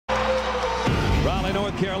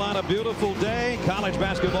Raleigh, North Carolina. Beautiful day. College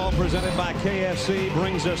basketball presented by KFC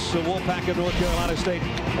brings us Wolfpack of North Carolina State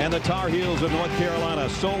and the Tar Heels of North Carolina.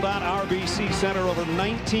 Sold out RBC Center, over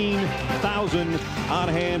 19,000 on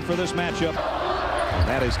hand for this matchup.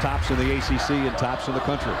 That is tops in the ACC and tops in the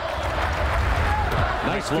country.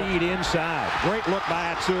 Nice feed inside. Great look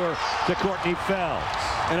by Atsur to Courtney Fells.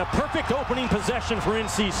 And a perfect opening possession for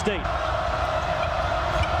NC State.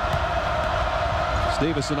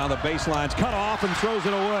 Stevenson on the baselines, cut off and throws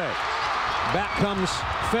it away. Back comes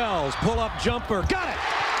Fells, pull-up jumper, got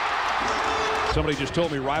it! Somebody just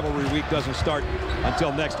told me rivalry week doesn't start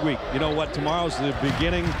until next week. You know what? Tomorrow's the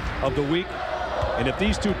beginning of the week, and if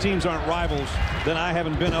these two teams aren't rivals, then I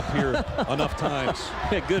haven't been up here enough times.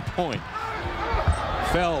 Hey, good point.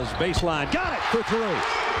 Fells, baseline, got it for three.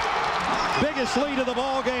 Biggest lead of the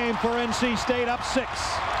ball game for NC State, up 6.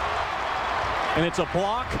 And it's a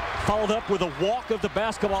block followed up with a walk of the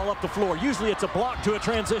basketball up the floor. Usually it's a block to a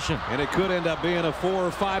transition. And it could end up being a 4 or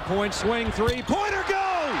 5 point swing. Three-pointer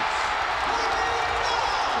goes!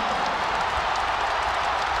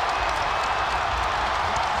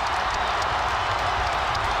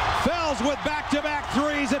 Fells with back-to-back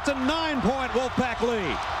threes. It's a 9-point Wolfpack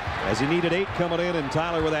lead. As he needed 8 coming in, and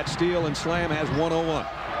Tyler with that steal and slam has 101.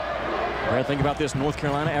 Think about this. North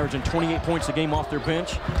Carolina averaging 28 points a game off their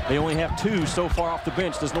bench. They only have 2 so far off the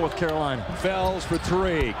bench, does North Carolina. Fells for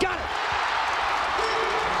 3. Got it!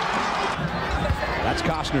 That's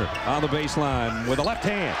Costner on the baseline with a left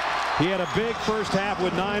hand. He had a big first half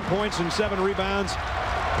with 9 points and 7 rebounds.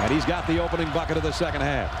 And he's got the opening bucket of the second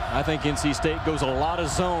half. I think NC State goes a lot of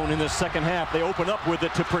zone in the second half. They open up with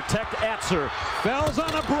it to protect Atsur. Fells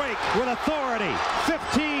on a break with authority.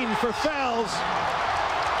 15 for Fells.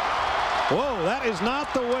 Whoa, that is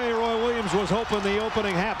not the way Roy Williams was hoping the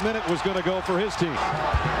opening half minute was going to go for his team.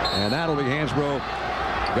 And that'll be Hansbrough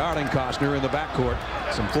guarding Costner in the backcourt.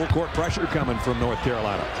 Some full court pressure coming from North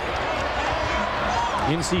Carolina.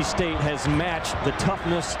 NC State has matched the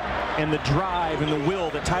toughness and the drive and the will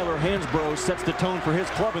that Tyler Hansbrough sets the tone for his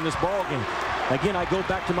club in this ballgame. Again, I go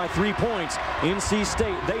back to my 3 points. NC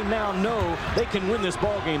State, they now know they can win this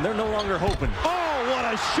ballgame. They're no longer hoping. Oh, what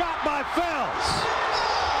a shot by Fells!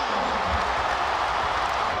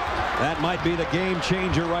 That might be the game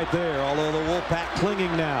changer right there, although the Wolfpack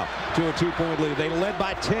clinging now to a 2-point lead. They led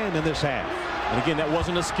by 10 in this half. And again, that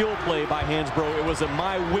wasn't a skill play by Hansbrough. It was a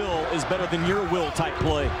my will is better than your will type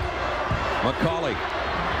play. McCauley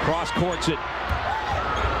cross-courts it.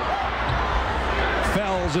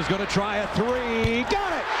 Fells is going to try a 3.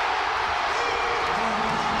 Got it!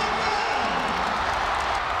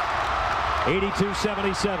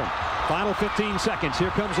 82-77. Final 15 seconds. Here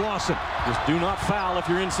comes Lawson. Just do not foul if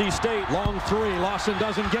you're NC State. Long 3. Lawson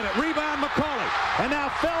doesn't get it. Rebound McCauley. And now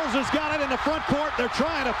Fells has got it in the front court. They're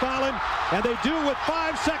trying to foul him, and they do with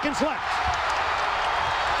 5 seconds left.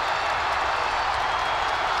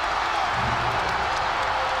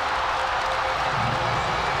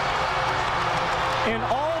 And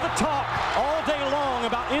all the talk all day long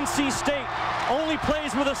about NC State only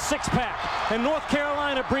plays with a 6-pack. And North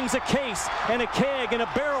Carolina brings a case and a keg and a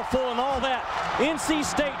barrel full and all that. NC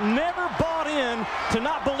State never bought in to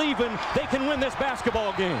not believing they can win this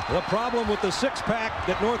basketball game. The problem with the 6-pack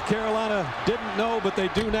that North Carolina didn't know, but they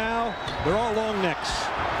do now, they're all long necks.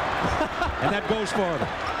 And that goes for them.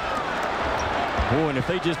 Boy, and if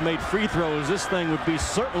they just made free throws, this thing would be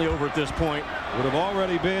certainly over at this point. Would have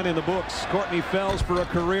already been in the books. Courtney Fells for a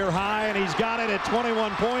career high, and he's got it at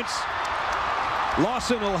 21 points.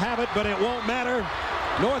 Lawson will have it, but it won't matter.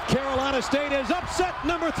 North Carolina State is upset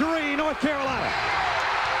number 3, North Carolina.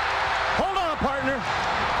 Hold on, partner.